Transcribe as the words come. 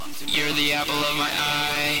You're the apple of my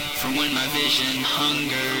eye, for when my vision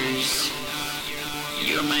hungers.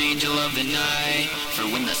 You're my angel of the night, for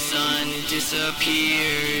when the sun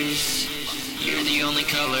disappears. You're the only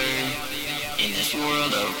color in this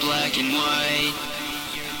world of black and white.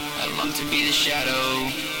 I long to be the shadow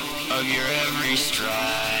of your every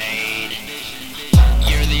stride.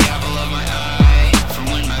 You're the apple of my eye, for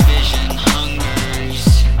when my vision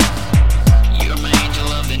hungers. You're my angel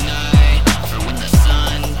of the night, for when the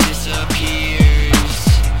sun disappears.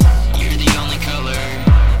 You're the only color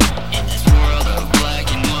in this world of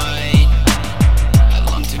black and white. I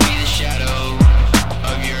long to be the shadow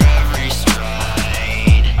of your every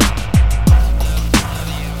stride.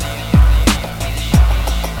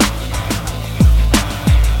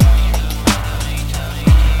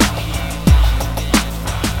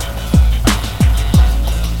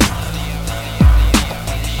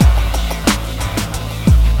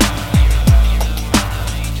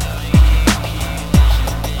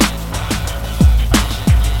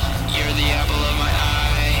 You're the apple of my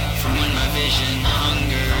eye, for when my vision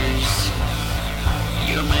hungers.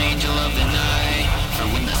 You're my angel of the night, for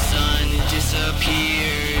when the sun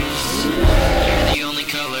disappears. You're the only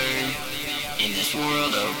color in this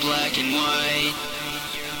world of black and white.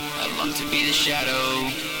 I long to be the shadow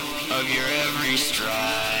of your every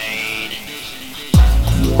stride.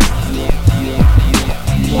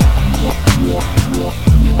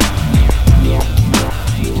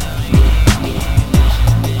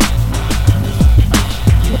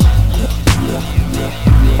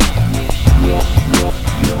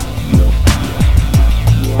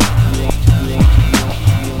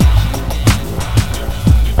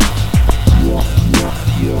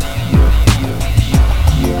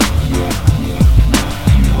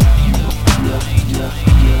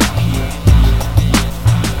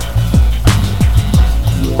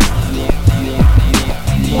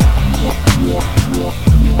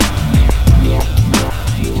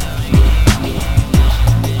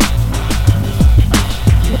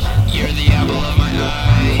 You're the apple of my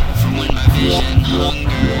eye, for when my vision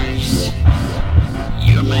hungers.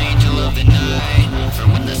 You're my angel of the night, for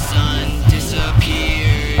when the sun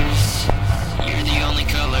disappears.